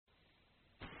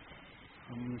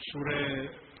ہم سورہ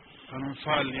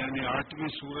انفال یعنی 8ویں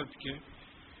سورت کی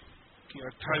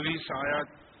 28 آیات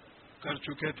کر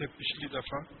چکے تھے پچھلی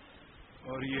دفعہ،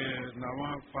 اور یہ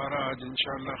 9واں پارہ آج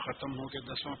انشاءاللہ ختم ہو کے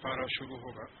 10واں پارہ شروع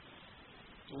ہوگا،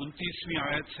 تو 29ویں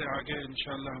آیت سے آگے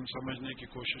انشاءاللہ ہم سمجھنے کی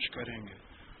کوشش کریں گے۔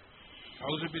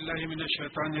 اعوذ باللہ من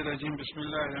الشیطان الرجیم، بسم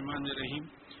اللہ الرحمن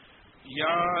الرحیم۔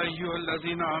 یا ایھا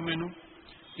الذین آمنوا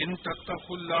ان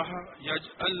تتقوا اللہ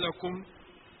یجعل لکم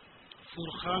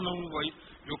فرقانا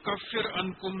ویکفر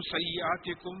عنکم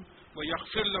سیئاتکم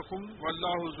ویغفر لکم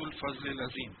واللہ ذو الفضل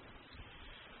العظیم۔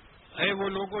 اے وہ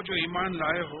لوگوں جو ایمان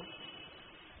لائے ہو،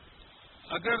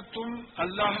 اگر تم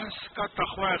اللہ کا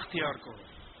تقوی اختیار کرو،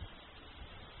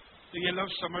 تو یہ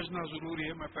لفظ سمجھنا ضروری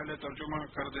ہے، میں پہلے ترجمہ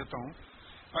کر دیتا ہوں۔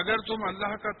 اگر تم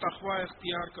اللہ کا تقوی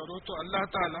اختیار کرو تو اللہ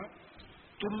تعالیٰ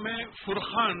تم میں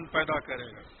فرقان پیدا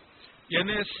کرے گا،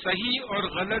 یعنی صحیح اور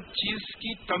غلط چیز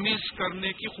کی تمیز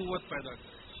کرنے کی قوت پیدا کرے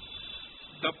گا،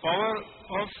 the power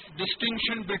of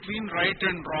distinction between right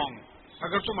and wrong.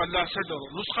 اگر تم اللہ سے ڈرو،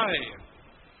 نسخہ ہے یہ،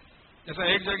 جیسا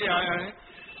ایک جگہ آیا ہے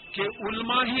کہ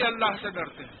علماء ہی اللہ سے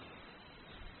ڈرتے ہیں،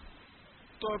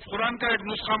 تو قرآن کا ایک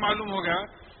نسخہ معلوم ہو گیا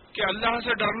کہ اللہ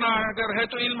سے ڈرنا اگر ہے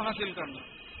تو علم حاصل کرنا،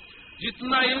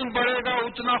 جتنا علم بڑھے گا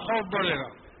اتنا خوف بڑھے گا۔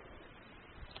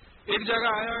 ایک جگہ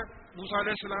آیا موسیٰ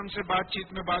علیہ السلام سے بات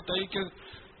چیت میں بات آئی کہ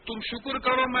تم شکر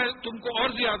کرو میں تم کو اور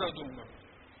زیادہ دوں گا۔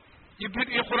 یہ پھر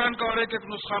یہ قرآن کا اور ایک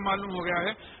نسخہ معلوم ہو گیا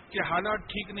ہے کہ حالات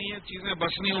ٹھیک نہیں ہیں، چیزیں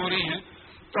بسنی ہو رہی ہیں،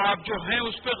 تو آپ جو ہیں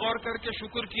اس پہ غور کر کے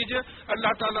شکر کیجئے،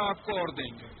 اللہ تعالیٰ آپ کو اور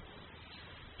دیں گے۔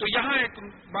 تو یہاں ایک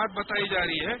بات بتائی جا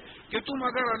رہی ہے کہ تم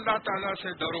اگر اللہ تعالیٰ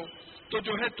سے ڈرو تو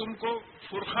جو ہے تم کو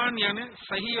فرقان یعنی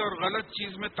صحیح اور غلط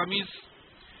چیز میں تمیز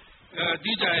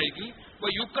دی جائے گی۔ وہ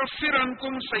یکفر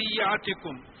عنکم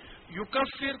سیئاتکم،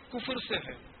 یکفر کفر سے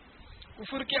ہے،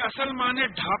 کفر کے اصل معنی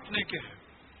ڈھانپنے کے ہیں۔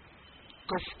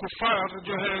 کفار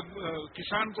جو ہے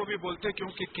کسان کو بھی بولتے،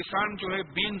 کیونکہ کسان جو ہے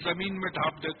بین زمین میں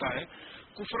ڈھانپ دیتا ہے۔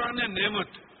 کفران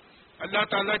نعمت، اللہ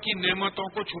تعالیٰ کی نعمتوں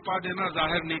کو چھپا دینا،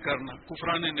 ظاہر نہیں کرنا،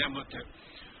 کفران نعمت ہے۔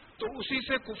 تو اسی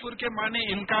سے کفر کے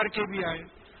معنی انکار کے بھی آئے۔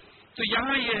 تو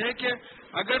یہاں یہ ہے کہ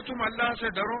اگر تم اللہ سے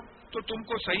ڈرو تو تم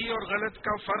کو صحیح اور غلط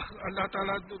کا فرق اللہ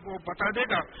تعالیٰ وہ بتا دے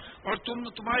گا، اور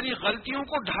تمہاری غلطیوں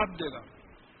کو ڈھانپ دے گا۔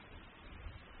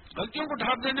 غلطیوں کو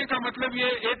ڈھانپ دینے کا مطلب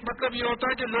ایک مطلب یہ ہوتا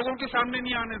ہے کہ لوگوں کے سامنے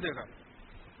نہیں آنے دے گا۔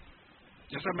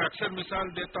 جیسا میں اکثر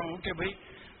مثال دیتا ہوں کہ بھائی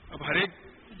اب ہر ایک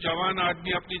جوان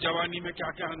آدمی اپنی جوانی میں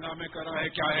کیا کیا ہنگامے کرا ہے،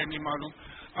 کیا ہے نہیں معلوم۔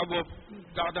 اب وہ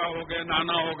دادا ہو گئے،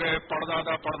 نانا ہو گئے،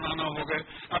 پردادا پردانا ہو گئے،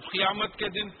 اب قیامت کے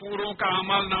دن پوروں کا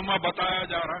اعمال نامہ بتایا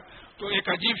جا رہا ہے، تو ایک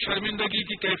عجیب شرمندگی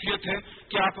کی کیفیت ہے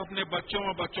کہ آپ اپنے بچوں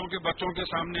اور بچوں کے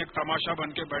سامنے ایک تماشا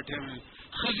بن کے بیٹھے ہوئے ہیں۔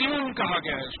 خزیون کہا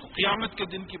گیا ہے اس کو، قیامت کے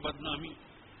دن کی بدنامی۔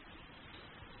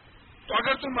 تو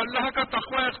اگر تم اللہ کا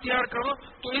تقوی اختیار کرو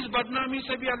تو اس بدنامی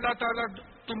سے بھی اللہ تعالیٰ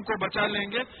تم کو بچا لیں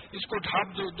گے، اس کو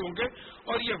ڈھانپ دوں گے۔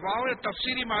 اور یہ واو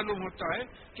تفسیری معلوم ہوتا ہے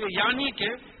کہ یعنی کہ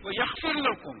وہ یغفر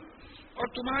لکم،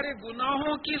 اور تمہارے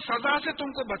گناہوں کی سزا سے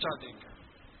تم کو بچا دیں گے۔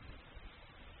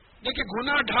 دیکھیں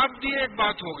گناہ ڈھانپ دیے ایک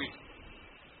بات ہو گئی،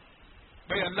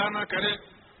 بھائی اللہ نہ کرے،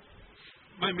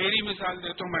 میں میری مثال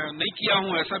دیتا ہوں، میں نہیں کیا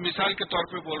ہوں ایسا، مثال کے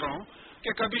طور پہ بول رہا ہوں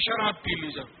کہ کبھی شراب پی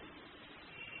لی جب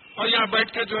اور یہاں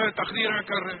بیٹھ کے جو ہے تقریریں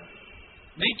کر رہے،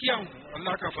 نہیں کیا ہوں،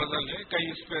 اللہ کا فضل ہے،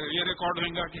 کہیں اس پہ یہ ریکارڈ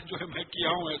ہوئیں گا کہ جو ہے میں کیا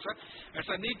ہوں،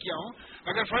 ایسا نہیں کیا ہوں۔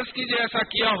 اگر فرض کیجئے ایسا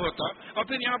کیا ہوتا اور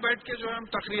پھر یہاں بیٹھ کے جو ہے ہم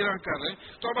تقریریں کر رہے ہیں،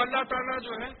 تو اب اللہ تعالیٰ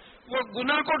جو ہے وہ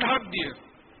گناہ کو ڈھانپ دیے،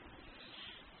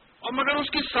 اور مگر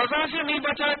اس کی سزا سے نہیں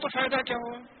بچائے تو فائدہ کیا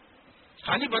ہوا؟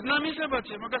 خالی بدنامی سے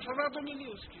بچے مگر سزا تو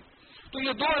ملی اس کی۔ تو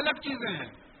یہ دو الگ چیزیں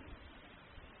ہیں۔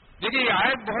 دیکھیے یہ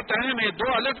آیت بہت اہم ہے، دو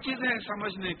الگ چیزیں ہیں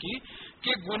سمجھنے کی،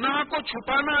 کہ گناہ کو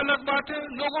چھپانا الگ بات ہے،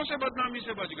 لوگوں سے بدنامی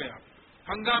سے بچ گیا،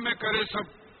 ہنگامے کرے سب،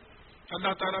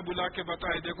 اللہ تعالیٰ بلا کے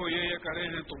بتائے دیکھو یہ کرے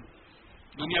ہیں تم،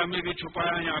 دنیا میں بھی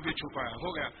چھپایا یہاں بھی چھپایا،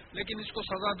 ہو گیا، لیکن اس کو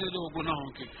سزا دے دو گناہوں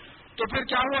کی، تو پھر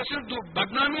کیا ہوا؟ صرف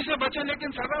بدنامی سے بچے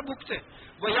لیکن سزا بھگتے۔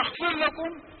 وہ یغفر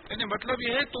لکم یعنی مطلب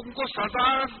یہ ہے تم کو سزا،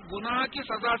 گناہ کی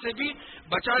سزا سے بھی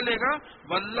بچا لے گا،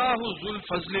 واللہ ذو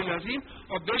الفضل العظیم،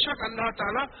 اور بے شک اللہ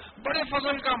تعالیٰ بڑے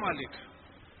فضل کا مالک ہے۔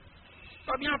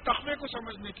 اب یہاں تقوی کو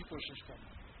سمجھنے کی کوشش کرنا،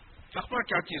 تقوی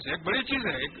کیا چیز ہے؟ ایک بڑی چیز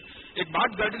ہے، ایک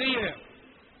بات گڑ گئی ہے،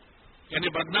 یعنی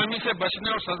بدنامی سے بچنے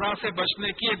اور سزا سے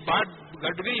بچنے کی ایک بات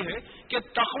گڑ گئی ہے کہ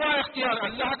تقوی اختیار،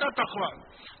 اللہ کا تقوی۔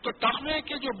 تو تقوی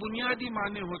کے جو بنیادی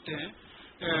معنی ہوتے ہیں،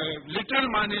 لٹرل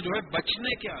معنی جو ہے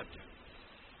بچنے کے آتے ہیں،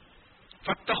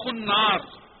 فاتقوا النار،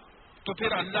 تو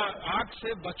پھر اللہ آگ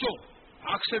سے بچو،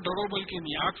 آگ سے ڈرو بلکہ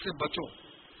نہیں، آگ سے بچو۔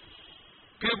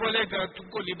 پھر بولے گا تم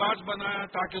کو لباس بنایا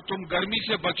تاکہ تم گرمی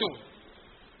سے بچو،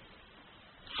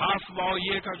 خاص واو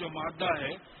یہ کا جو مادہ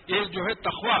ہے یہ جو ہے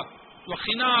تقوی،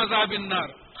 وقنا عذاب النار،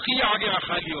 خی آگے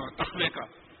خالی اور تقوی کا،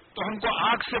 تو ہم کو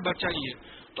آگ سے بچائیے.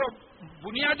 تو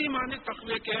بنیادی معنی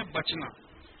تقوی کے ہیں بچنا.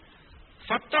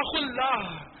 فتق اللہ،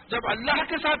 جب اللہ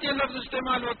کے ساتھ یہ لفظ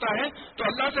استعمال ہوتا ہے تو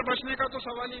اللہ سے بچنے کا تو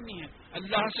سوال ہی نہیں ہے،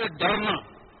 اللہ سے ڈرنا.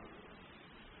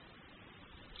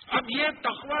 اب یہ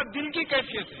تقوی دل کی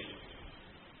کیفیت ہے،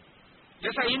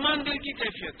 جیسا ایمان دل کی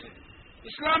کیفیت ہے،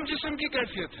 اسلام جسم کی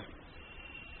کیفیت ہے.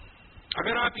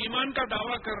 اگر آپ ایمان کا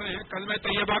دعویٰ کر رہے ہیں، کلمہ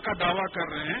طیبہ کا دعویٰ کر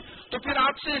رہے ہیں، تو پھر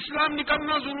آپ سے اسلام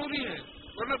نکلنا ضروری ہے،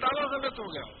 ورنہ دعویٰ غلط ہو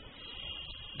گیا.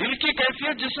 دل کی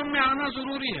کیفیت جسم میں آنا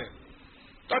ضروری ہے.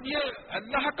 تب یہ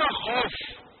اللہ کا خوف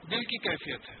دل کی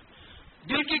کیفیت ہے.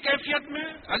 دل کی کیفیت میں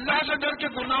اللہ سے ڈر کے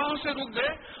گناہوں سے رک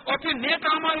گئے اور پھر نیک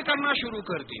اعمال کرنا شروع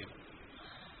کر دیے.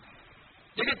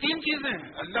 دیکھیں 3 چیزیں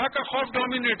ہیں. اللہ کا خوف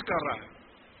ڈومینیٹ کر رہا ہے،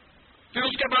 پھر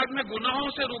اس کے بعد میں گناہوں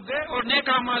سے رک گئے اور نیک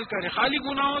اعمال کرے. خالی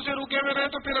گناہوں سے رکے ہوئے رہے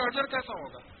تو پھر اجر کیسا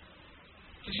ہوگا؟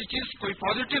 کسی چیز کوئی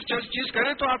پازیٹو چیز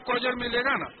کرے تو آپ کو اجر ملے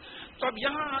گا نا. تو اب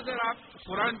یہاں اگر آپ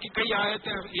قرآن کی کئی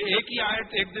آیتیں، یہ ایک ہی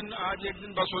آیت ایک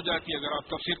دن بس ہو جاتی ہے اگر آپ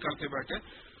تفسیر کرتے بیٹھے.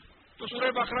 تو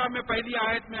سورہ بقرہ میں پہلی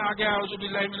آیت میں آ گیا اعوذ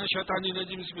باللہ من الشیطان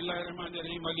الرجیم بسم اللہ الرحمن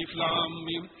الرحیم الف لام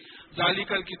میم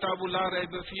ذالک الکتاب لا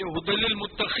ریب فیہ ھدی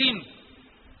للمتقین.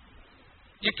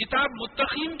 یہ کتاب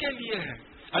متقین کے لیے ہے،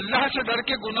 اللہ سے ڈر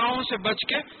کے گناہوں سے بچ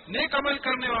کے نیک عمل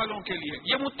کرنے والوں کے لیے.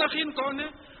 یہ متقین کون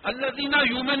ہیں؟ الذین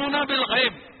یؤمنون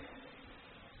بالغیب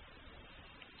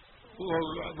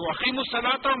واقیموا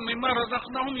الصلاۃ ومما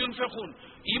رزقناہم ینفقون.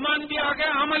 ایمان بھی آ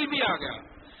گیا، عمل بھی آ گیا،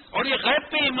 اور یہ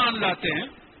غیب پہ ایمان لاتے ہیں.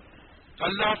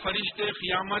 اللہ، فرشتے،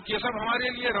 قیامت، یہ سب ہمارے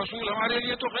لیے، رسول ہمارے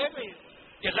لیے تو غیب ہے.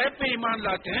 یہ غیب پہ ایمان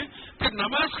لاتے ہیں، پھر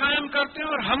نماز قائم کرتے ہیں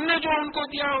اور ہم نے جو ان کو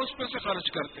دیا اس پہ سے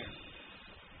خرچ کرتے ہیں.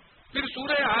 پھر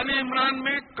سورہ آل عمران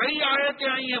میں کئی آیتیں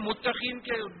آئی ہیں متقین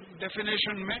کے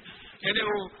ڈیفینیشن میں، یعنی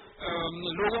وہ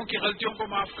لوگوں کی غلطیوں کو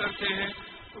معاف کرتے ہیں،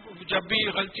 جب بھی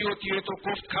غلطی ہوتی ہے تو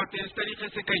کوفت کھاتے ہیں، اس طریقے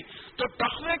سے کئی. تو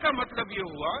تقوی کا مطلب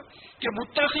یہ ہوا کہ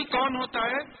متقی کون ہوتا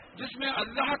ہے؟ جس میں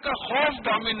اللہ کا خوف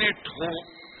ڈومینیٹ ہو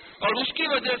اور اس کی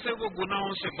وجہ سے وہ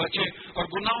گناہوں سے بچے اور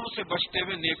گناہوں سے بچتے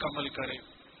ہوئے نیک عمل کرے.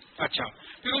 اچھا،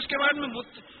 پھر اس کے بعد میں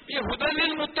یہ ھدی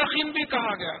للمتقین بھی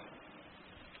کہا گیا.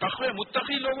 تقوی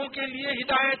متقی لوگوں کے لیے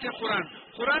ہدایت ہے.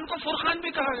 قرآن کو فرقان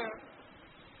بھی کہا گیا.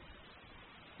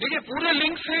 دیکھیے پورے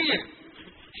لنکس ہیں.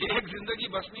 یہ ایک زندگی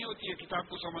بس نہیں ہوتی ہے کتاب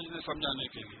کو سمجھانے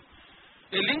کے لیے.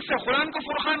 یہ لنک سے قرآن کو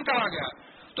فرقان کہا گیا.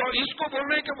 تو اس کو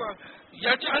بول رہے کہ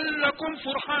یجعل لکم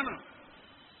فرقانا.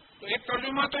 تو ایک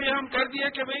ترجمہ تو یہ ہم کر دیے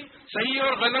کہ بھئی صحیح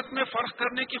اور غلط میں فرق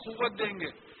کرنے کی قوت دیں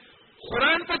گے.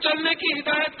 قرآن پہ چلنے کی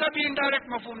ہدایت کا بھی انڈائریکٹ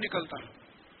مفہوم نکلتا ہے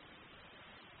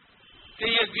کہ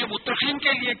یہ متقین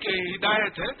کے لیے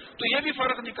ہدایت ہے، تو یہ بھی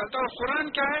فرق نکلتا ہے. اور قرآن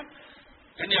کیا ہے؟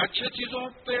 یعنی اچھے چیزوں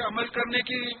پہ عمل کرنے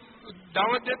کی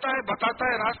دعوت دیتا ہے، بتاتا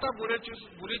ہے راستہ.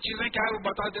 بری چیزیں کیا ہے وہ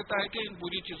بتا دیتا ہے کہ ان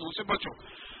بری چیزوں سے بچو.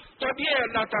 تو اب یہ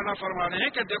اللہ تعالیٰ فرما رہے ہیں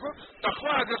کہ دیکھو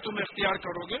تقویٰ اگر تم اختیار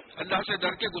کرو گے، اللہ سے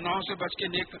ڈر کے گناہوں سے بچ کے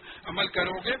نیک عمل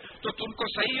کرو گے، تو تم کو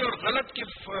صحیح اور غلط کی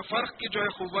فرق کی جو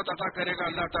ہے قوت عطا کرے گا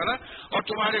اللہ تعالیٰ، اور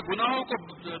تمہارے گناہوں کو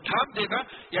ڈھانپ دے گا،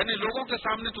 یعنی لوگوں کے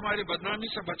سامنے تمہاری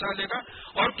بدنامی سے بچا لے گا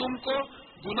اور تم کو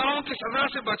گناہوں کی سزا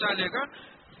سے بچا لے گا.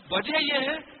 وجہ یہ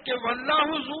ہے کہ واللہ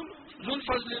ذو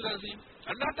الفضل العظیم،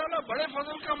 اللہ تعالیٰ بڑے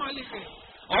فضل کا مالک ہے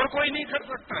اور کوئی نہیں کر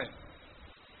سکتا ہے.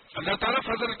 اللہ تعالیٰ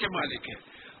فضل کے مالک ہے.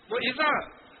 وہ اذا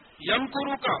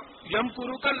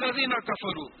یمکروک الذین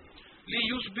کفروا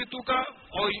لیثبتوک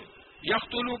اور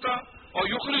یقتلوک اور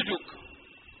یخرجوک.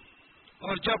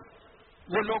 اور جب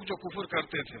وہ لوگ جو کفر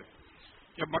کرتے تھے،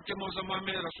 جب مکہ معظمہ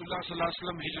میں رسول اللہ صلی اللہ علیہ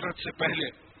وسلم ہجرت سے پہلے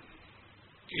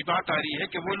کی بات آ رہی ہے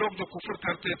کہ وہ لوگ جو کفر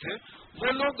کرتے تھے،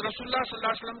 وہ لوگ رسول اللہ صلی اللہ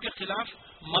علیہ وسلم کے خلاف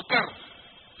مکر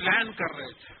پلان کر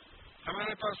رہے تھے.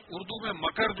 ہمارے پاس اردو میں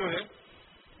مکر جو ہے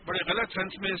بڑے غلط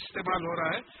سینس میں استعمال ہو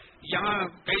رہا ہے. یہاں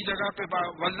کئی جگہ پہ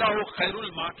واللہ خیر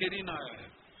الماکرین آیا ہے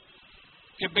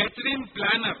کہ بہترین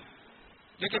پلانر.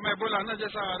 دیکھیں میں بولا نا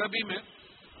جیسا عربی میں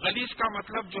غلیظ کا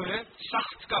مطلب جو ہے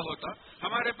سخت کا ہوتا،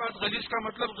 ہمارے پاس غلیظ کا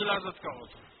مطلب غلاظت کا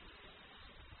ہوتا.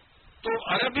 تو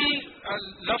عربی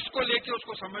لفظ کو لے کے اس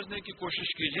کو سمجھنے کی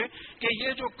کوشش کیجئے کہ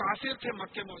یہ جو کافر تھے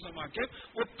مکہ معظمہ کے،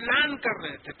 وہ پلان کر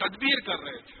رہے تھے، تدبیر کر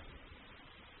رہے تھے.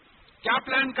 کیا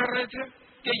پلان کر رہے تھے؟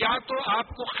 کہ یا تو آپ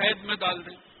کو قید میں ڈال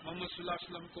دیں، محمد صلی اللہ علیہ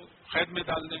وسلم کو قید میں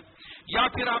ڈال دیں، یا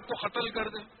پھر آپ کو قتل کر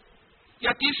دیں،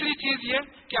 یا تیسری چیز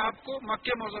یہ کہ آپ کو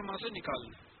مکہ معظمہ سے نکال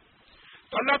دیں.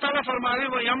 تو اللہ تعالیٰ فرما رہے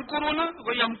وہ یمکرون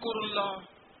وہ یمکر اللہ.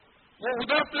 وہ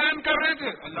ادھر پلان کر رہے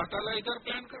تھے، اللہ تعالیٰ ادھر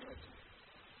پلان کر رہے تھے.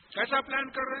 کیسا پلان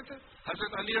کر رہے تھے؟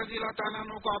 حضرت علی رضی اللہ تعالیٰ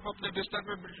عنہ کو آپ اپنے بستر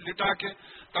پہ لٹا کے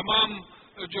تمام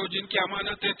جو جن کی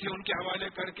امانتیں تھیں ان کے حوالے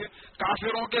کر کے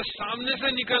کافروں کے سامنے سے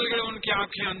نکل گئے، ان کی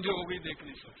آنکھیں اندھی ہو گئی، دیکھ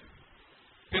نہیں سکے.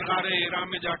 پھر غار ہرا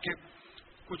میں جا کے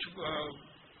کچھ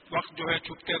وقت جو ہے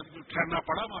چھپ کر ٹھہرنا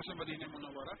پڑا، وہاں سے مدینہ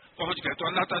منورہ پہنچ گئے. تو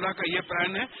اللہ تعالیٰ کا یہ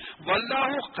پلان ہے،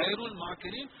 واللہ خیر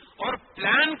الماکرین، اور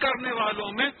پلان کرنے والوں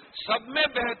میں سب میں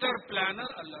بہتر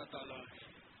پلانر اللہ تعالیٰ ہے.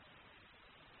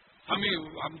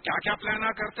 ہم کیا کیا پلانا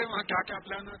کرتے ہیں، وہاں کیا کیا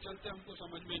پلانا چلتے ہیں، ہم کو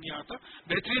سمجھ میں نہیں آتا.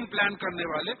 بہترین پلان کرنے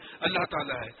والے اللہ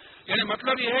تعالیٰ ہے. یعنی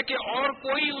مطلب یہ ہے کہ اور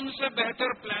کوئی ان سے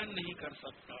بہتر پلان نہیں کر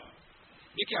سکتا.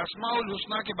 دیکھیے اسماء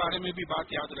الحسنہ کے بارے میں بھی بات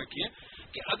یاد رکھیے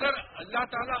کہ اگر اللہ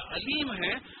تعالیٰ علیم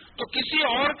ہے تو کسی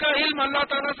اور کا علم اللہ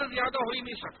تعالیٰ سے زیادہ ہو ہی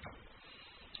نہیں سکتا.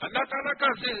 اللہ تعالیٰ کا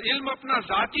علم اپنا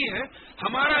ذاتی ہے،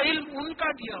 ہمارا علم ان کا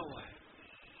دیا ہوا ہے،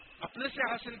 اپنے سے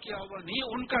حاصل کیا ہوا نہیں،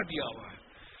 ان کا دیا ہوا ہے.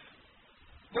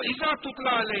 وہ اذا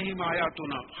تتلی علیہم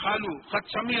آیاتنا قالوا قد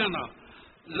سمعنا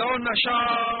لو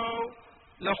نشاء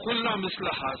لقلنا مثل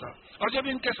هذا. اور جب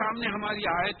ان کے سامنے ہماری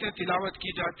آیتیں تلاوت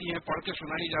کی جاتی ہیں، پڑھ کے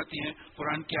سنائی جاتی ہیں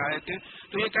قرآن کی آیتیں،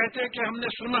 تو یہ کہتے ہیں کہ ہم نے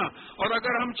سنا اور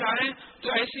اگر ہم چاہیں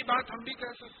تو ایسی بات ہم بھی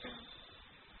کہہ سکتے ہیں.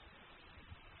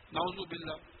 نعوذ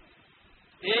باللہ.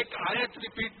 ایک آیت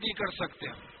ریپیٹ نہیں کر سکتے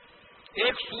ہم.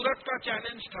 ایک سورت کا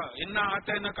چیلنج تھا، انا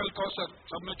اعطیناک الکوثر،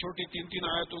 سب میں چھوٹی 3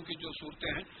 آیتوں کی جو صورتیں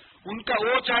ہیں، ان کا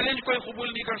وہ چیلنج کوئی قبول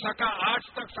نہیں کر سکا. آج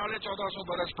تک 1450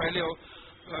 برس پہلے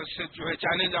سے جو ہے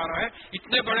چیلنج آ رہا ہے.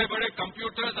 اتنے بڑے بڑے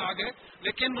کمپیوٹرز آ گئے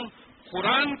لیکن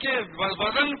قرآن کے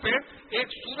وزن پہ ایک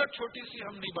سورت چھوٹی سی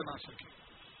ہم نہیں بنا سکے.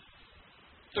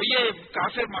 تو یہ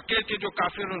کافر مکے کے جو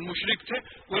کافر اور مشرک تھے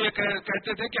وہ یہ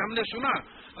کہتے تھے کہ ہم نے سنا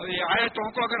یہ آیتوں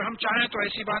کو، اگر ہم چاہیں تو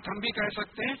ایسی بات ہم بھی کہہ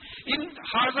سکتے ہیں. ان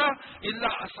ھذا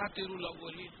الا اساطیر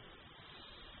الاولین.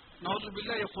 نعوذ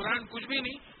باللہ، یہ قرآن کچھ بھی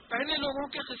نہیں، پہلے لوگوں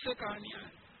کے قصے کہانیاں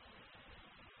ہیں.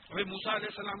 ابھی موسیٰ علیہ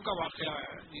السلام کا واقعہ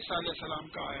آیا، عیسیٰ علیہ السلام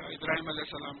کا آیا، ابراہیم علیہ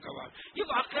السلام کا واقعہ. یہ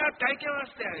واقعات طے کے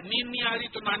واسطے آئے. نیند نہیں آ رہی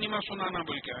تو نانی ماں سنانا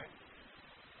بول کے آئے.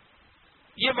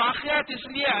 یہ واقعات اس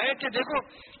لیے آئے کہ دیکھو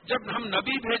جب ہم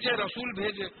نبی بھیجے، رسول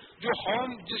بھیجے، جس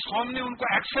قوم نے ان کو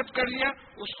ایکسپٹ کر لیا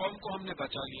اس قوم کو ہم نے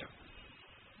بچا لیا.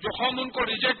 جو قوم ان کو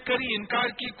ریجیکٹ کری، انکار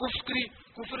کی،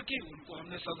 کفر کی، ان کو ہم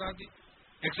نے سزا دی.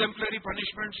 ایگزمپلری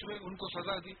پنشمنٹس میں ان کو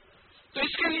سزا دی. تو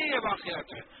اس کے لیے یہ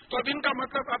واقعات ہیں. تو اب ان کا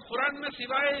مطلب اب قرآن میں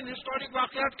سوائے ان ہسٹورک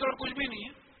واقعات کے اور کچھ بھی نہیں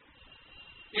ہے.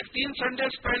 ایک 3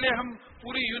 سنڈیز پہلے ہم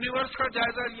پوری یونیورس کا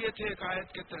جائزہ لیے تھے ایک آیت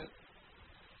کے تحت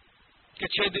کہ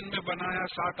 6 دن میں بنایا،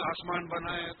 7 آسمان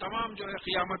بنائے، تمام جو ہے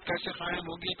قیامت کیسے قائم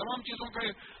ہوگی، تمام چیزوں کا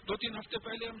 2-3 ہفتے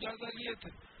پہلے ہم جائزہ لیے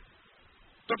تھے.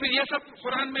 تو پھر یہ سب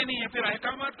قرآن میں نہیں ہے. پھر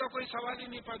احکامات کا کوئی سوال ہی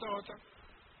نہیں پیدا ہوتا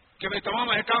کہ بھائی تمام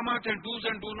احکامات ہیں، ڈوز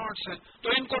اینڈ ڈو ناٹس ہیں. تو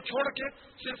ان کو چھوڑ کے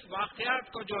صرف واقعات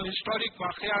کو، جو ہسٹورک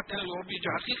واقعات ہیں، وہ بھی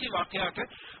جو حقیقی واقعات ہیں،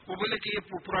 وہ بولے کہ یہ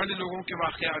پرانے لوگوں کے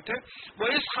واقعات ہیں.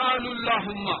 وَإِذْ قَالُوا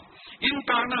اللَّهُمَّ إِن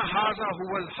كَانَ هَٰذَا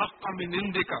هُوَ الْحَقَّ مِنْ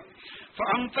عِندِكَ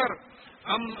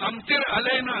فَأَمْطِرْ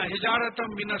عَلَيْنَا حِجَارَةً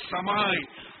مِّنَ السَّمَاءِ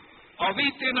أَوْ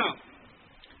ائْتِنَا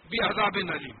بِعَذَابٍ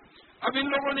أَلِيمٍ. اب ان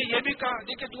لوگوں نے یہ بھی کہا،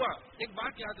 دیکھیں دعا، ایک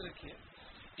بات یاد رکھیے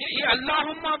کہ یہ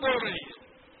اللہم بول رہے ہیں،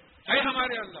 اے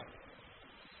ہمارے اللہ.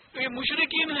 تو یہ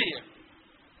مشرکین ہے. یہ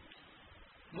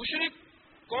مشرک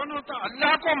کون ہوتا؟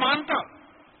 اللہ کو مانتا،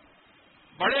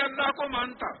 بڑے اللہ کو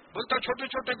مانتا، بولتا چھوٹے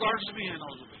چھوٹے گاڈز بھی ہیں.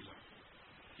 نعوذ باللہ.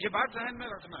 یہ بات ذہن میں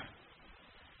رکھنا ہے.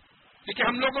 دیکھیے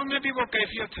ہم لوگوں میں بھی وہ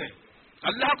کیفیت ہے،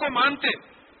 اللہ کو مانتے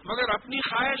مگر اپنی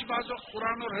خواہش بازو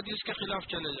قرآن اور حدیث کے خلاف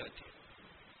چلے جاتی.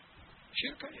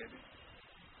 شرک ہے یہ بھی.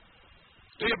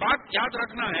 تو یہ بات یاد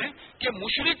رکھنا ہے کہ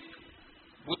مشرک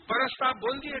بت پرست آپ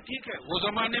بول دیے، ٹھیک ہے، وہ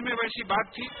زمانے میں ویسی بات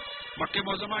تھی. مکہ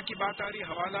معظمہ کی بات آ رہی،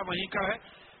 حوالہ وہیں کا ہے.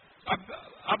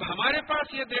 اب ہمارے پاس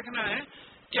یہ دیکھنا ہے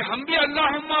کہ ہم بھی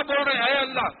اللہم بول رہے ہیں، اے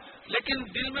اللہ، لیکن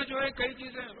دل میں جو ہے کئی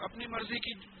چیزیں اپنی مرضی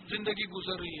کی زندگی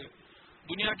گزر رہی ہے.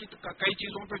 دنیا کی کئی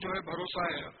چیزوں پہ جو ہے بھروسہ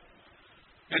ہے،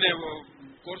 یعنی وہ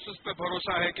کورسز پہ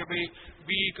بھروسہ ہے کہ بھئی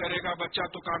بی کرے گا بچہ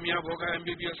تو کامیاب ہوگا،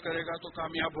 MBBS کرے گا تو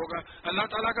کامیاب ہوگا. اللہ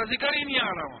تعالیٰ کا ذکر ہی نہیں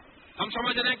آ رہا ہوں. ہم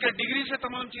سمجھ رہے ہیں کہ ڈگری سے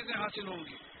تمام چیزیں حاصل ہوں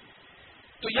گی.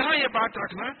 تو یہاں یہ بات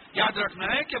یاد رکھنا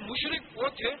ہے کہ مشرک وہ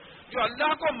تھے جو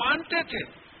اللہ کو مانتے تھے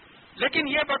لیکن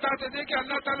یہ بتاتے تھے کہ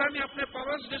اللہ تعالیٰ نے اپنے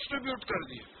پاورز ڈسٹریبیوٹ کر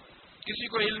دیے. کسی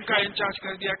کو علم کا انچارج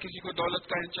کر دیا، کسی کو دولت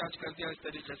کا انچارج کر دیا.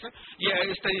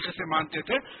 اس طریقے سے مانتے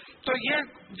تھے. تو یہ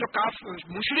جو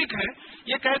مشرک ہیں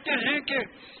یہ کہتے ہیں کہ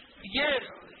یہ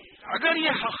اگر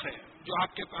یہ حق ہے جو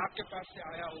آپ کے پاس سے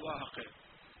آیا ہوا حق ہے.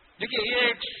 دیکھیے یہ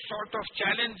ایک سارٹ آف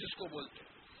چیلنج جس کو بولتے ہیں.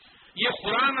 یہ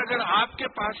قرآن اگر آپ کے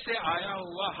پاس سے آیا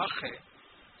ہوا حق ہے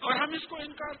اور ہم اس کو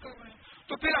انکار کر رہے ہیں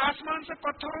تو پھر آسمان سے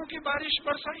پتھروں کی بارش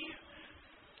برسائیے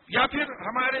یا پھر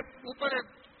ہمارے اوپر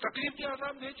ایک تکلیف کے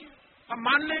عذاب بھیجیے. ہم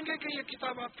مان لیں گے کہ یہ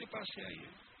کتاب آپ کے پاس سے آئی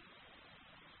ہے.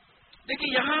 دیکھیے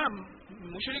یہاں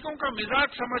مشرکوں کا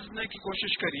مزاج سمجھنے کی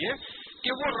کوشش کریے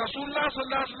کہ وہ رسول اللہ صلی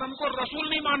اللہ علیہ وسلم کو رسول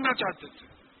نہیں ماننا چاہتے تھے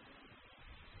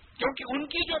کیونکہ ان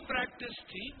کی جو پریکٹس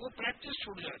تھی وہ پریکٹس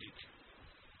چھوٹ جا رہی تھی.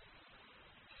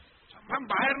 ہم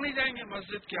باہر نہیں جائیں گے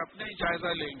مسجد کے، اپنے ہی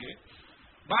جائزہ لیں گے.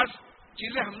 بعض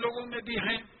چیزیں ہم لوگوں میں بھی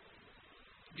ہیں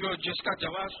جو جس کا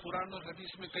جواز قرآن اور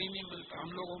حدیث میں کہیں نہیں ملتا،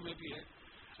 ہم لوگوں میں بھی ہے.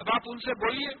 اب آپ ان سے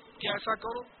بولیے کہ ایسا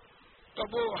کرو تو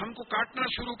وہ ہم کو کاٹنا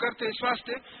شروع کرتے اس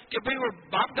واسطے کہ بھئی وہ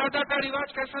باپ دادا کا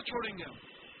رواج کیسا چھوڑیں گے ہم؟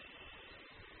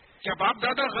 کیا باپ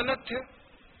دادا غلط تھے؟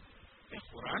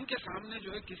 قرآن کے سامنے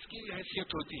جو ہے کس کی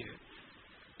حیثیت ہوتی ہے؟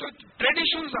 تو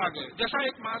ٹریڈیشنز آ گئے. جیسا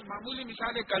ایک معمولی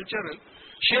مثال ہے کلچرل،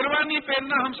 شیروانی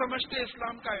پہننا ہم سمجھتے ہیں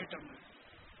اسلام کا آئٹم ہے.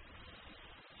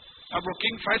 اب وہ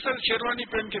کنگ فیصل شیروانی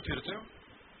پہن کے پھرتے ہو،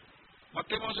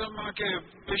 مکہ معظمہ کے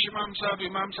پیش امام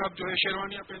صاحب جو ہے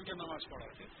شیروانیاں پہن کے نماز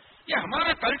پڑھاتے. یہ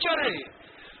ہمارا کلچر ہے.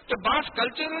 تو بعض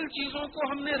کلچرل چیزوں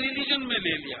کو ہم نے ریلیجن میں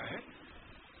لے لیا ہے.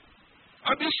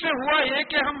 اب اس سے ہوا یہ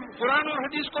کہ ہم قرآن اور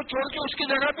حدیث کو چھوڑ کے اس کی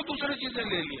جگہ پہ دوسری چیزیں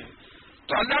لے لی ہیں.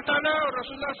 تو اللہ تعالیٰ اور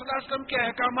رسول اللہ صلی اللہ علیہ وسلم کے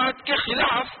احکامات کے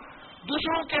خلاف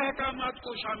دوسروں کے احکامات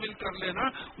کو شامل کر لینا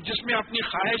جس میں اپنی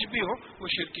خواہش بھی ہو، وہ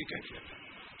شرک کی کیفیت ہے.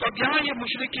 تو اب یہاں یہ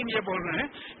مشرکین یہ بول رہے ہیں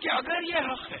کہ اگر یہ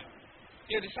حق ہے،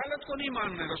 یہ رسالت کو نہیں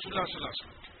مان رہے رسول اللہ صلی اللہ علیہ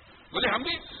وسلم کے، بولے ہم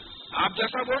بھی آپ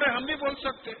جیسا بول رہے ہیں ہم بھی بول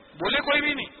سکتے، بولے کوئی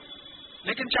بھی نہیں،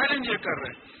 لیکن چیلنج یہ کر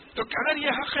رہے ہیں. تو اگر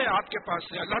یہ حق ہے آپ کے پاس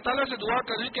سے، اللہ تعالیٰ سے دعا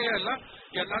کریں کہ اے اللہ،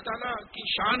 یہ اللہ تعالیٰ کی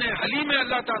شان ہے، حلیم ہے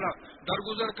اللہ تعالیٰ،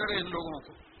 درگزر کرے ان لوگوں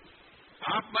کو.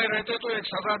 آپ میں رہتے تو ایک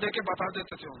سزا دے کے بتا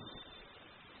دیتے تھے ان کو.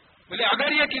 بولے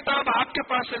اگر یہ کتاب آپ کے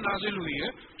پاس سے نازل ہوئی ہے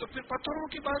تو پھر پتھروں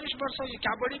کی بارش برسا، یہ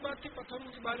کیا بڑی بات تھی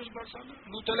پتھروں کی بارش برسانا؟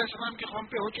 لوط علیہ السلام کی قوم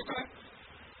پہ ہو چکا ہے،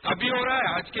 ابھی ہو رہا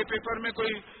ہے. آج کے پیپر میں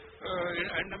کوئی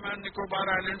انڈمان نکوبار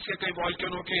آئلینڈس کے کئی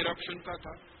والکینو کے ایرپشن کا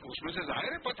تھا، اس میں سے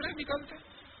ظاہر ہے پتھرے نکلتے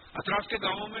اطراف کے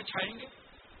گاؤں میں چھائیں گے.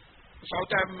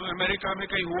 ساؤتھ امریکا میں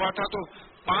کہیں ہوا تھا تو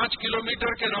 5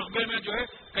 کلومیٹر کے رقبے میں جو ہے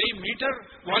کئی میٹر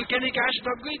والکینک ایش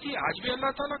دب گئی تھی. آج بھی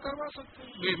اللہ تعالیٰ کروا سکتے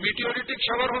ہیں. میٹیورٹک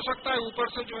شاور ہو سکتا ہے،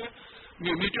 اوپر سے جو ہے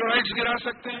میٹیورائٹس گرا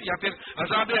سکتے ہیں، یا پھر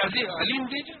عذاب علیم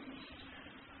دیجیے.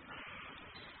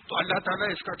 تو اللہ تعالیٰ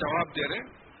اس کا جواب دے رہے،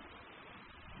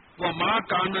 وَمَا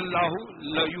كَانَ اللَّهُ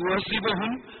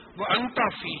لَيُعَذِّبَهُمْ وَأَنْتَ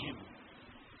فِيهِمْ،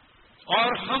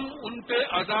 اور ہم ان پہ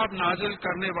عذاب نازل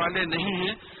کرنے والے نہیں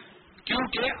ہیں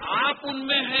کیونکہ آپ ان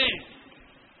میں ہیں،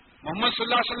 محمد صلی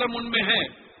اللہ علیہ وسلم ان میں ہیں.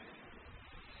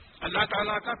 اللہ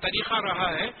تعالیٰ کا طریقہ رہا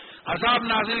ہے عذاب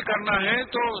نازل کرنا ہے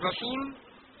تو رسول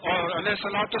اور علیہ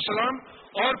الصلوۃ والسلام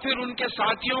اور پھر ان کے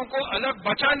ساتھیوں کو الگ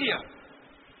بچا لیا،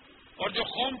 اور جو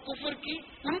قوم کفر کی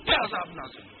ان پہ عذاب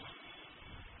نازل ہوا.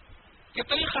 یہ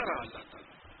طریقہ رہا اللہ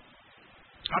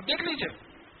تعالیٰ. آپ دیکھ لیجئے،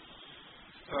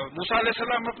 موسیٰ علیہ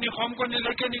السلام اپنی قوم کو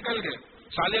لے کے نکل گئے،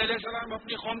 صالح علیہ السلام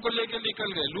اپنی قوم کو لے کے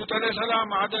نکل گئے، لوط علیہ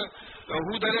السلام،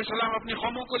 ہود علیہ السلام اپنی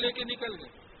قوموں کو لے کے نکل گئے.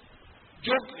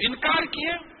 جو انکار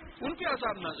کیے ان پہ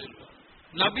عذاب نازل ہوا.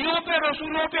 نبیوں پہ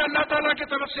رسولوں پہ اللہ تعالیٰ کی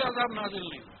طرف سے عذاب نازل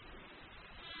نہیں ہوا.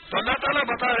 تو اللہ تعالیٰ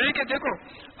بتا رہے ہیں کہ دیکھو،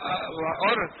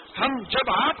 اور ہم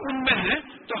جب آپ ان میں ہیں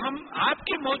تو ہم آپ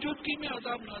کی موجودگی میں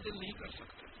عذاب نازل نہیں کر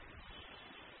سکتے.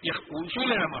 یہ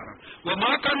اصول ہے ہمارا.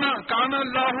 وَمَا كَانَ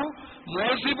اللَّهُ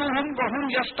مُعَذِّبُهُمْ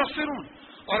وَهُمْ يَسْتَغْفِرُونَ،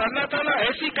 اور اللہ تعالیٰ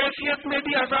ایسی کیفیت میں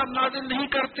بھی عذاب نازل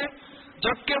نہیں کرتے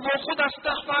جبکہ وہ خود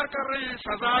استغفار کر رہے ہیں،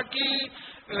 سزا کی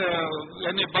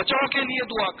یعنی بچاؤ کے لیے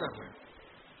دعا کر رہے ہیں.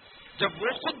 جب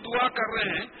وہ خود دعا کر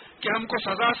رہے ہیں کہ ہم کو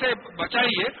سزا سے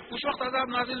بچائیے، اس وقت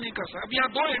عذاب نازل نہیں کر سکتے. اب یہاں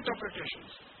دو انٹرپریٹیشن.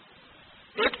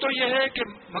 ایک تو یہ ہے کہ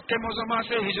مکہ معظمہ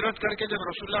سے ہجرت کر کے جب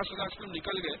رسول اللہ صلی اللہ علیہ وسلم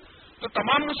نکل گئے تو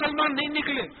تمام مسلمان نہیں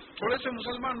نکلے، تھوڑے سے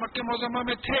مسلمان مکہ معظمہ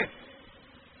میں تھے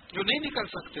جو نہیں نکل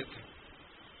سکتے تھے.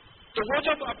 تو وہ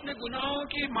جب اپنے گناہوں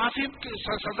کی معافی،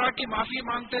 سزا کی معافی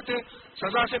مانگتے تھے،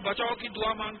 سزا سے بچاؤ کی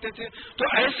دعا مانگتے تھے، تو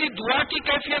ایسی دعا کی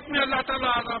کیفیت میں اللہ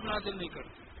تعالیٰ عذاب نازل نہیں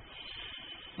کرتے.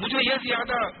 مجھے یہ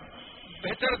زیادہ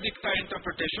بہتر دکھتا ہے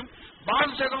انٹرپریٹیشن.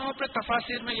 بعض جگہوں پہ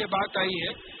تفاسیر میں یہ بات آئی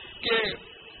ہے کہ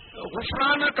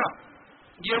غفران کا،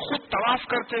 یہ خود طواف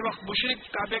کرتے وقت،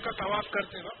 مشرک کعبے کا طواف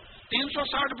کرتے وقت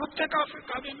 360 بت تھے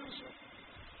کعبے میں. اس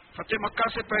وقت فتح مکہ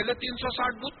سے پہلے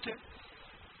 360 بت تھے.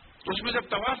 تو اس میں جب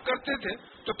طواف کرتے تھے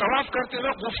تو طواف کرتے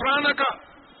وقت غفران کا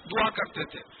دعا کرتے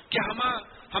تھے کہ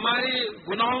ہمارے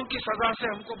گناہوں کی سزا سے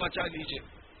ہم کو بچا لیجیے.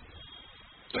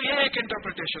 تو یہ ایک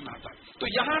انٹرپریٹیشن آتا. تو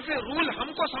یہاں سے رول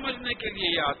ہم کو سمجھنے کے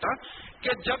لیے یہ آتا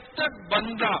کہ جب تک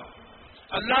بندہ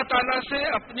اللہ تعالیٰ سے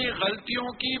اپنی غلطیوں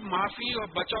کی معافی اور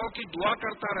بچاؤ کی دعا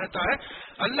کرتا رہتا ہے،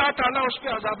 اللہ تعالیٰ اس پہ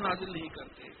عذاب نازل نہیں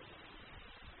کرتے.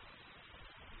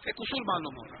 ایک اصول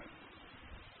معلوم ہو رہا ہے.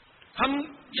 ہم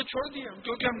یہ چھوڑ دیے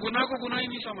کیونکہ ہم گناہ کو گناہ ہی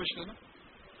نہیں سمجھتے نا.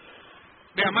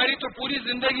 بھائی ہماری تو پوری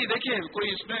زندگی دیکھیے،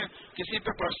 کوئی اس میں کسی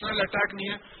پہ پرسنل اٹیک نہیں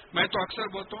ہے. میں تو اکثر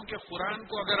بولتا ہوں کہ قرآن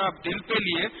کو اگر آپ دل پہ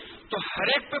لیے تو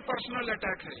ہر ایک پہ پرسنل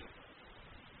اٹیک ہے.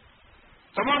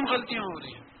 تمام غلطیاں ہو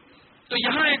رہی ہیں. تو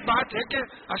یہاں ایک بات ہے کہ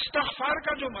استغفار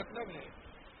کا جو مطلب ہے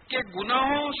کہ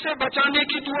گناہوں سے بچانے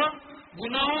کی دعا،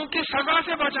 گناہوں کی سزا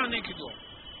سے بچانے کی دعا،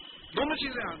 دونوں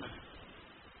چیزیں آنا ہے.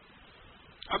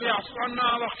 ابھی آفنا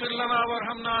وغفر لنا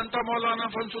ورحمنا انت مولانا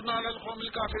فانصرنا علی القوم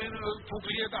الکافرین پھونک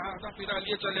لیے تھا پھرا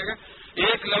لیے چلے گئے.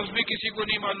 ایک لفظ بھی کسی کو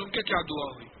نہیں معلوم کہ کیا دعا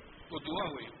ہوئی. وہ دعا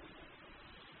ہوئی.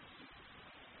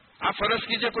 آپ فرض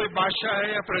کیجئے کوئی بادشاہ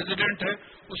ہے یا پریزیڈنٹ ہے،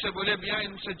 اسے بولے میاں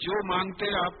ان سے جو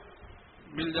مانگتے آپ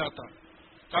مل جاتا.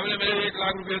 قبل میرے 1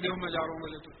 لاکھ روپے دو، میں جا رہا ہوں،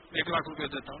 بولے تو 1 لاکھ روپے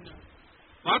دیتا ہوں.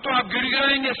 وہاں تو آپ گڑ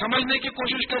گڑائیں گے، سمجھنے کی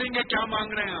کوشش کریں گے کیا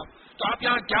مانگ رہے ہیں آپ. تو آپ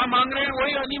یہاں کیا مانگ رہے ہیں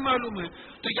وہی نہیں معلوم ہے.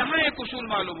 تو یہاں ایک اصول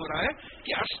معلوم ہو رہا ہے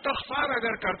کہ استغفار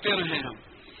اگر کرتے رہیں ہم،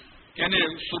 یعنی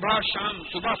صبح شام،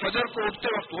 صبح فجر کو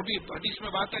اٹھتے وقت، وہ بھی حدیث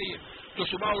میں بات آئی ہے، تو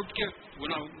صبح اٹھ کے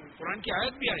قرآن کی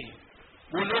آیت بھی آئی ہے،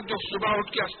 وہ لوگ جو صبح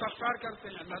اٹھ کے استغفار کرتے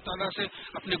ہیں، اللہ تعالیٰ سے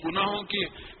اپنے گناہوں کے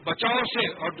بچاؤ سے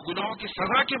اور گناہوں کی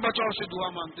سزا کے بچاؤ سے دعا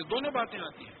مانگتے، دونوں باتیں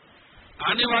آتی ہیں.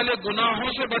 آنے والے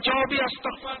گناہوں سے بچاؤ بھی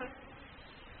استغفار ہے،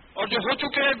 اور جو ہو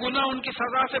چکے ہیں گناہ ان کی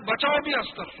سزا سے بچاؤ بھی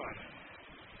استغفار ہے.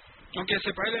 کیونکہ اس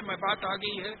سے پہلے میں بات آ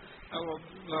گئی ہے،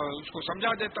 اس کو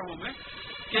سمجھا دیتا ہوں میں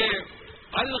کہ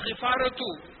الغفارتو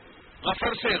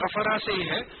غفر سے، غفرا سے ہی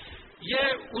ہے. یہ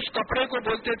اس کپڑے کو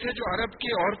بولتے تھے جو عرب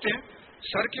کی عورتیں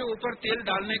سر کے اوپر تیل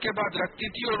ڈالنے کے بعد رکھتی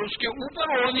تھی اور اس کے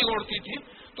اوپر اوڑھنی اوڑھتی تھی.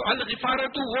 تو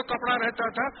الغفارتو وہ کپڑا رہتا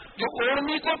تھا جو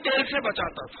اوڑھنی کو تیل سے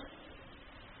بچاتا تھا،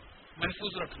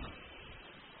 محفوظ رکھنا.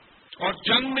 اور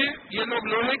جنگ میں یہ لوگ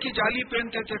لوہے کی جالی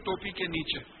پہنتے تھے ٹوپی کے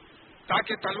نیچے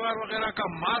تاکہ تلوار وغیرہ کا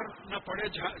مار نہ پڑے.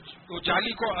 وہ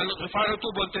جالی کو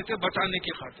الغفارتو بولتے تھے، بچانے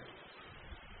کی خاطر.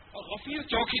 اور غفیر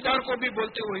چوکیدار کو بھی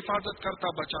بولتے، وہ حفاظت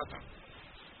کرتا، بچاتا.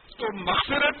 تو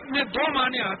مغفرت میں 2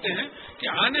 معنی آتے ہیں کہ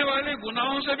آنے والے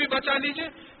گناہوں سے بھی بچا لیجئے،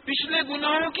 پچھلے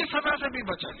گناہوں کی سزا سے بھی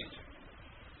بچا لیجئے.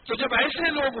 تو جب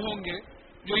ایسے لوگ ہوں گے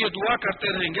جو یہ دعا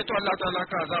کرتے رہیں گے تو اللہ تعالیٰ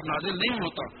کا عذاب نازل نہیں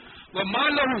ہوتا. وَمَا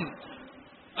لَهُمْ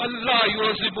اللہ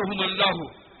يُعَذِّبُهُمُ اللَّهُ،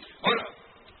 اور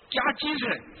کیا چیز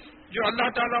ہے جو اللہ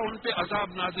تعالیٰ ان پہ عذاب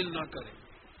نازل نہ کرے؟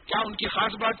 کیا ان کی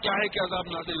خاص بات کیا ہے کہ عذاب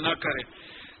نازل نہ کرے؟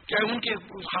 کیا ان کی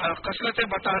خصلتیں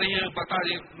بتا رہے ہیں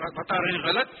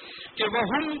غلط کہ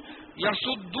وَهُمْ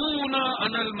يَصُدُّونَ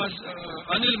عَنِ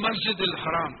الْمَسْجِدِ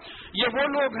الْحَرَامِ، یہ وہ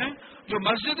لوگ ہیں جو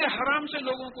مسجد حرام سے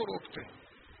لوگوں کو روکتے ہیں،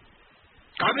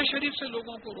 کعبہ شریف سے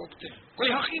لوگوں کو روکتے ہیں. کوئی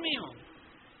حق ہی نہیں ہو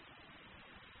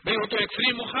بھئی، وہ تو ایک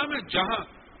فری مقام ہے جہاں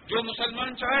جو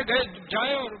مسلمان چاہے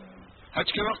جائے اور حج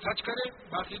کے وقت حج کرے،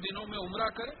 باقی دنوں میں عمرہ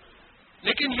کرے.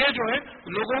 لیکن یہ جو ہے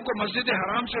لوگوں کو مسجد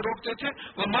حرام سے روکتے تھے.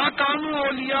 وہ ماں کانو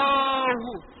اولیاء،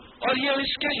 اور یہ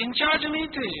اس کے انچارج نہیں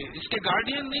تھے، اس کے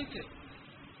گارڈین نہیں تھے،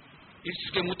 اس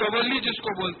کے متولی جس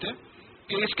کو بولتے ہیں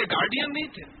کہ اس کے گارڈین نہیں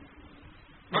تھے،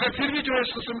 مگر پھر بھی جو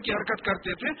اس قسم کی حرکت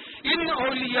کرتے تھے. ان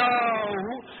اولیاء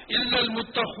الا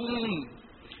المتقون،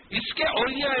 اس کے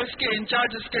اولیاء، اس کے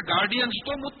انچارج، اس کے گارڈینز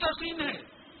تو متقین ہیں.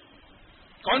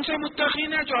 کون سے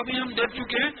متقین ہیں؟ جو ابھی ہم دیکھ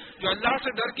چکے ہیں، جو اللہ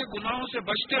سے ڈر کے گناہوں سے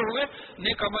بچتے ہوئے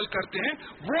نیک عمل کرتے ہیں،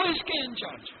 وہ اس کے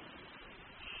انچارج.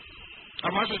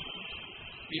 ہمارے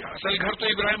اصل گھر تو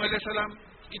ابراہیم علیہ السلام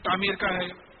کی تعمیر کا ہے.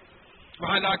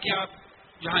 وہاں لا کے آپ،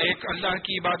 جہاں ایک اللہ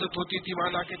کی عبادت ہوتی تھی،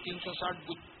 وہاں لا کے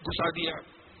 360 گھسا دیا.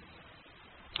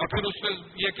 اور پھر اس پہ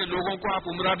یہ کہ لوگوں کو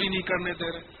آپ عمرہ بھی نہیں کرنے دے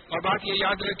رہے. اور بات یہ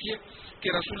یاد رکھیے کہ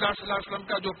رسول اللہ صلی اللہ علیہ وسلم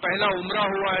کا جو پہلا عمرہ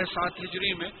ہوا ہے 7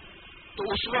 ہجری میں، تو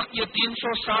اس وقت یہ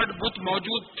 360 بت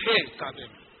موجود تھے کعبے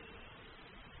میں.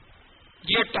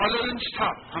 یہ ٹالرنس تھا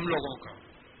ہم لوگوں کا.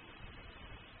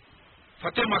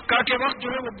 فتح مکہ کے وقت جو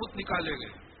ہے وہ بت نکالے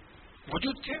گئے،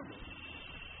 موجود تھے وہ.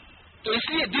 تو اس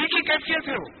لیے دل کی کیفیت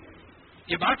ہے وہ.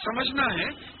 یہ بات سمجھنا ہے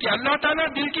کہ اللہ تعالیٰ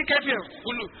دل کی کیفیت،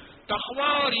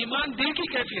 تقویٰ اور ایمان دل کی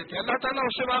کیفیت ہے، اللہ تعالیٰ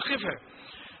اس سے واقف ہے.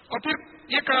 اور پھر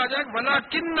یہ کہا جائے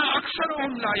وَلَٰكِنَّ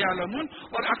أَكْثَرُهُمْ لَا يَعْلَمُونَ،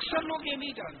 اور اکثر لوگ یہ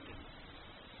نہیں جانتے.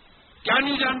 کیا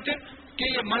نہیں جانتے؟ کہ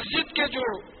یہ مسجد کے جو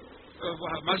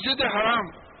مسجد حرام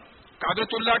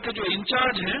کعبۃ اللہ کے جو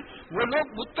انچارج ہیں وہ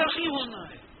لوگ متقی ہونا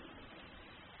ہے.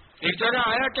 ایک جگہ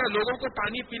آیا کیا لوگوں کو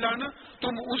پانی پلانا،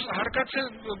 تم اس حرکت سے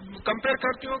کمپیئر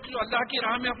کرتے ہو کہ جو اللہ کی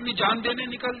راہ میں اپنی جان دینے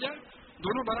نکل جائے.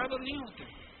 دونوں برابر نہیں ہوتے.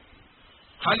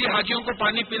 خالی حاجیوں کو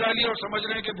پانی پلا لیا اور سمجھ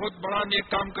رہے ہیں کہ بہت بڑا نیک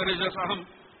کام کرے، جیسا ہم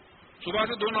صبح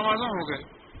سے 2 نمازاں ہو گئے.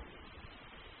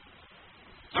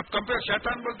 اب کمپیئر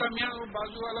شیطان بولتا میاں وہ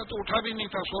بازو والا تو اٹھا بھی نہیں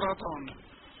تھا، سو رہا تھا انہیں.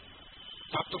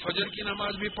 آپ تو فجر کی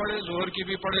نماز بھی پڑھے، ظہر کی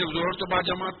بھی پڑھے، ظہر تو با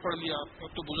جماعت پڑھ لیا آپ،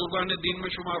 اب تو بزرگان دین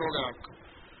میں شمار ہوگا آپ کا.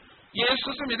 یہ اس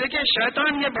قسم دیکھیں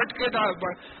شیطان یہ بھٹکے تھا.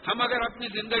 ہم اگر اپنی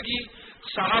زندگی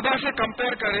صحابہ سے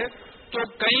کمپیئر کریں تو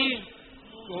کہیں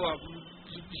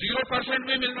 0%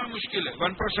 میں ملنا مشکل ہے،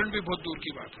 1% بھی بہت دور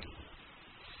کی بات ہے.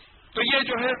 تو یہ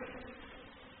جو ہے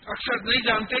اکثر نہیں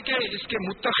جانتے کہ اس کے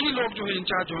متقی لوگ جو ہے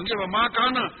انچارج ہوں گے. وما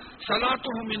کانا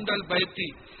صلاتهم عند البیت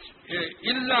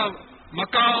الا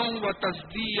مکاء و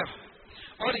تصدیہ.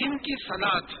 اور ان کی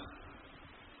صلات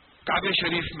کعبہ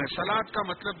شریف میں، صلات کا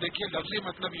مطلب دیکھیے لفظی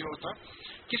مطلب یہ ہوتا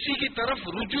کسی کی طرف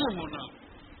رجوع ہونا،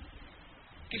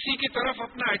 کسی کی طرف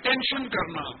اپنا اٹینشن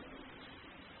کرنا،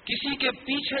 کسی کے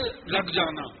پیچھے لگ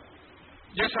جانا.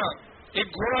 جیسا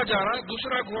ایک گھوڑا جا رہا ہے،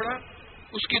 دوسرا گھوڑا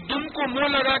اس کی دم کو منہ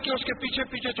لگا کے اس کے پیچھے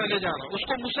پیچھے چلے جا رہا، اس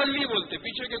کو مسلی بولتے،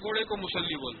 پیچھے کے گھوڑے کو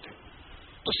مسلی بولتے.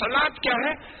 تو صلات کیا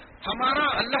ہے؟ ہمارا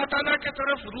اللہ تعالیٰ کی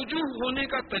طرف رجوع ہونے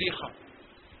کا طریقہ.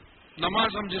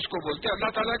 نماز ہم جس کو بولتے ہیں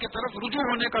اللہ تعالیٰ کی طرف رجوع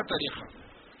ہونے کا طریقہ.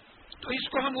 تو اس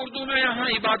کو ہم اردو میں یہاں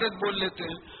عبادت بول لیتے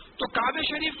ہیں. تو کعبہ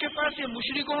شریف کے پاس یہ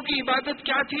مشرکوں کی عبادت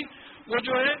کیا تھی؟ وہ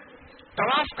جو ہے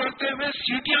طواف کرتے ہوئے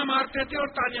سیٹیاں مارتے تھے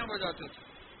اور تالیاں بجاتے تھے.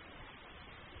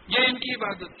 یہ ان کی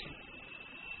عبادت تھی.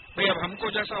 بھئی اب ہم کو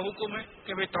جیسا حکم ہے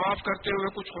کہ بھئی طواف کرتے ہوئے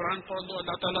کچھ قرآن پڑھ دو،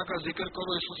 اللہ تعالیٰ کا ذکر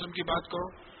کرو، اس قسم کی بات کرو،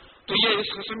 تو یہ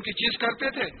اس قسم کی چیز کرتے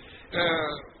تھے.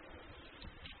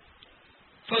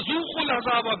 فذوقوا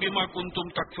العذاب بما کنتم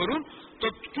تکفرون. تو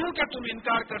کیوں کہ تم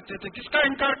انکار کرتے تھے، کس کا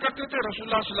انکار کرتے تھے؟ رسول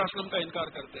اللہ صلی اللہ علیہ وسلم کا انکار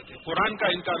کرتے تھے، قرآن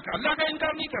کا انکار کرتے، اللہ کا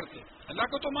انکار نہیں کرتے. اللہ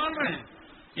کو تو مان رہے ہیں،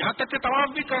 یہاں تک کہ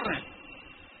طواف بھی کر رہے ہیں.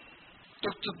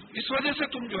 تو اس وجہ سے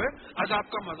تم جو ہے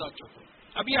عذاب کا مزہ چکھو.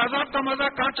 اب یہ عذاب کا مزہ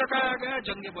کہاں چکایا گیا؟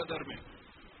 جنگ بدر میں.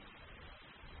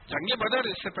 جنگ بدر،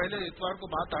 اس سے پہلے اتوار کو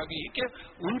بات آ گئی کہ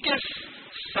ان کے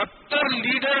 70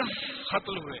 لیڈرز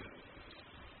قتل ہوئے،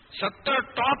 70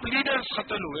 ٹاپ لیڈرز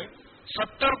قتل ہوئے.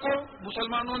 70 کو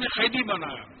مسلمانوں نے قیدی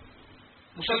بنایا.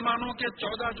 مسلمانوں کے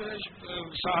 14 جو ہے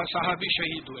صحابی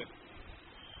شہید ہوئے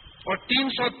اور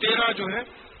 313 جو ہے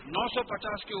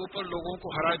 950 کے اوپر لوگوں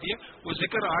کو ہرا دیے. وہ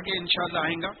ذکر آگے انشاءاللہ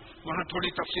آئیں گا، وہاں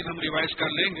تھوڑی تفصیل ہم ریوائز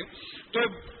کر لیں گے. تو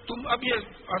تم اب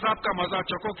یہ عذاب کا مزہ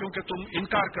چکو کیونکہ تم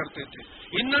انکار کرتے تھے.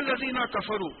 ان الذین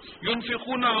کفروا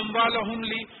ينفقون اموالهم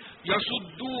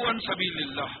لیصدوا عن سبیل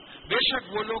اللہ. بے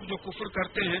شک وہ لوگ جو کفر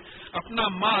کرتے ہیں اپنا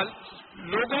مال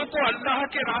لوگوں کو اللہ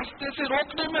کے راستے سے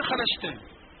روکنے میں خرچتے ہیں.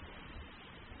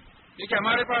 دیکھیے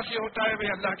ہمارے پاس یہ ہوتا ہے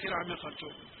بھائی اللہ کی راہ میں خرچ ہو،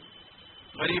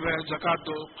 غریب ہے زکوٰۃ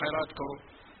دو، خیرات کرو.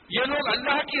 یہ لوگ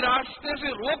اللہ کی راستے سے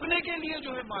روکنے کے لیے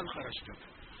جو ہے مال خرچ کرتے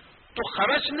ہیں. تو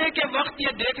خرچنے کے وقت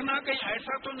یہ دیکھنا کہیں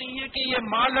ایسا تو نہیں ہے کہ یہ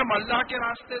مال ہم اللہ کے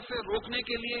راستے سے روکنے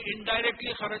کے لیے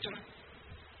انڈائریکٹلی خرچ رہے ہیں.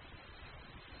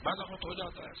 بعض وقت ہو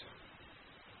جاتا ہے ایسا.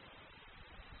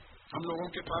 ہم لوگوں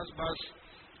کے پاس بس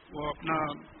وہ اپنا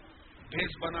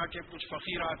بھیس بنا کے کچھ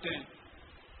فقیر آتے ہیں،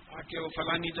 آ کے وہ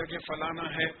فلانی جگہ فلانا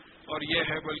ہے اور یہ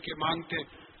ہے بلکہ مانگتے.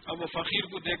 اب وہ فقیر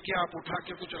کو دیکھ کے آپ اٹھا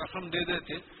کے کچھ رقم دے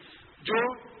دیتے جو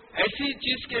ایسی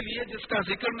چیز کے لیے جس کا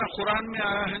ذکر نہ قرآن میں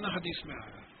آیا ہے نہ حدیث میں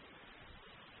آیا ہے.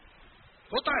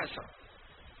 ہوتا ہے ایسا.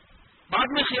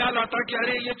 بعد میں خیال آتا کہ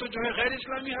ارے یہ تو جو ہے غیر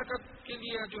اسلامی حرکت کے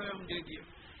لیے جو ہے ہم دے دیے.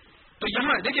 تو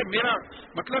یہاں دیکھیں میرا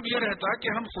مطلب یہ رہتا کہ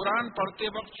ہم قرآن پڑھتے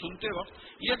وقت سنتے وقت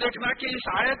یہ دیکھنا کہ اس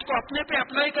آیت کو اپنے پہ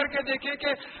اپلائی کر کے دیکھیں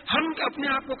کہ ہم اپنے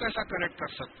آپ کو کیسا کریکٹ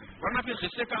کر سکتے ہیں. ورنہ پھر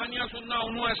قصے کہانیاں سننا،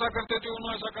 انہوں ایسا کرتے تھے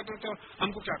انہوں ایسا کرتے تھے، ہم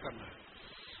کو کیا کرنا ہے.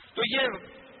 تو یہ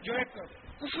جو ہے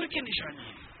کفر کی نشانی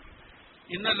ہے.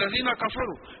 ان الذین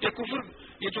کفروا، یہ کفر،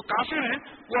 یہ جو کافر ہیں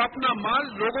وہ اپنا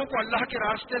مال لوگوں کو اللہ کے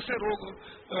راستے سے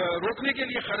روکنے کے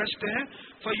لیے خرچتے ہیں.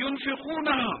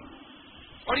 فینفقونها،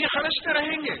 اور یہ خرچتے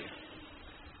رہیں گے.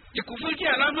 یہ کفر کی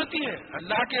علامت ہی ہے.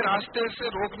 اللہ کے راستے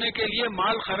سے روکنے کے لیے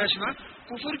مال خرچنا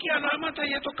کفر کی علامت ہے.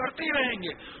 یہ تو کرتے ہی رہیں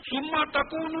گے. ثم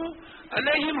تکون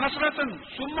علیہم حسرۃ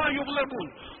ثم یغلبون،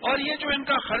 اور یہ جو ان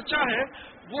کا خرچہ ہے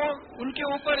وہ ان کے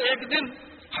اوپر ایک دن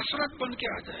حسرت بن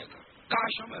کے آ جائے گا.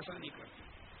 کاش ہم ایسا نہیں کرتے.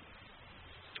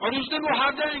 اور اس دن وہ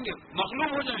ہار جائیں گے،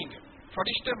 مغلوب ہو جائیں گے.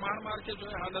 فرشتے مار مار کے جو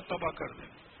ہے حالت تباہ کر دیں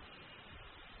گے،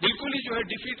 بالکل ہی جو ہے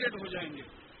ڈیفیٹڈ ہو جائیں گے.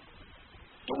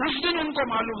 تو اس دن ان کو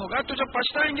معلوم ہوگا، تو جب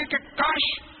پچھتائیں گے کہ کاش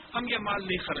ہم یہ مال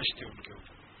نہیں خرچتے ان کے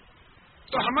اوپر.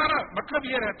 تو ہمارا مطلب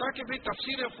یہ رہتا کہ بھئی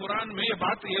تفسیر قرآن میں یہ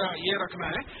بات یہ رکھنا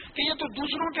ہے کہ یہ تو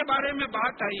دوسروں کے بارے میں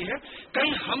بات آئی ہے،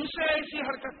 کہیں ہم سے ایسی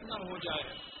حرکت نہ ہو جائے.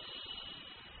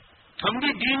 ہم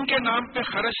بھی دین کے نام پہ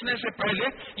خرچنے سے پہلے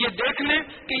یہ دیکھ لیں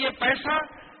کہ یہ پیسہ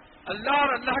اللہ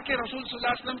اور اللہ کے رسول صلی اللہ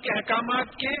علیہ وسلم کے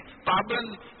احکامات کے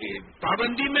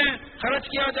پابندی میں خرچ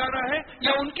کیا جا رہا ہے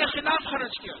یا ان کے خلاف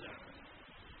خرچ کیا جا رہا ہے.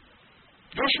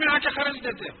 جوش میں آ کے خرچ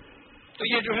دیتے ہیں. تو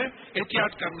یہ جو ہے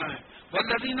احتیاط کرنا ہے.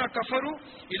 والذین کفروا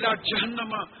الی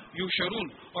جہنم یحشرون،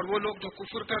 اور وہ لوگ جو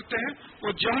کفر کرتے ہیں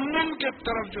وہ جہنم کے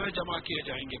طرف جو ہے جمع کیے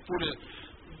جائیں گے پورے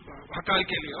حقائق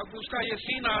کے لیے. اب اس کا یہ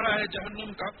سین آ رہا ہے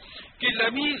جہنم کا کہ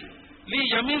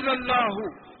لیمیز اللہ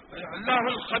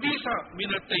الخبیث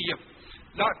من الطیب،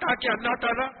 تاکہ اللہ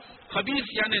تعالیٰ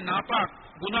خبیث یعنی ناپاک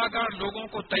گناہگار لوگوں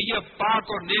کو طیب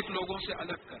پاک اور نیک لوگوں سے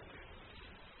الگ کر دے.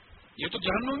 یہ تو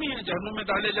جہنمی ہے، جہنم میں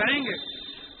ڈالے جائیں گے.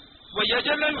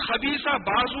 وَيَجْعَلُ الْخَبِيثَ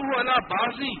بَعْضُهُ عَلَى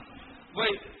بَعْضٍ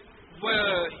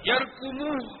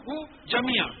وَيَرْكُمُهُ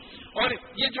جَمِيعًا. اور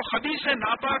یہ جو خبیث ہے،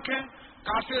 ناپاک ہے،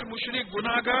 کافر، مشرک،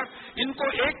 گناہگار، ان کو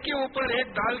ایک کے اوپر ایک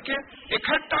ڈال کے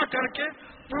اکٹھا کر کے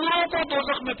پوروں کو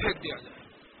دوزخ میں پھینک دیا جائے.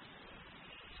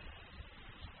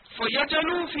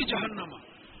 فَيَجْعَلُوا فِي جَهَنَّمَ.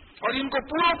 اور ان کو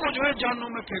پوروں کو جو ہے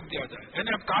جہنم میں پھینک دیا جائے. یعنی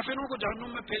اب کافروں کو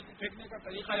جہنم میں پھینکنے کا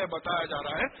طریقہ یہ بتایا جا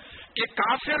رہا ہے کہ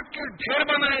کافر کے ڈھیر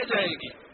بنائے جائے گی.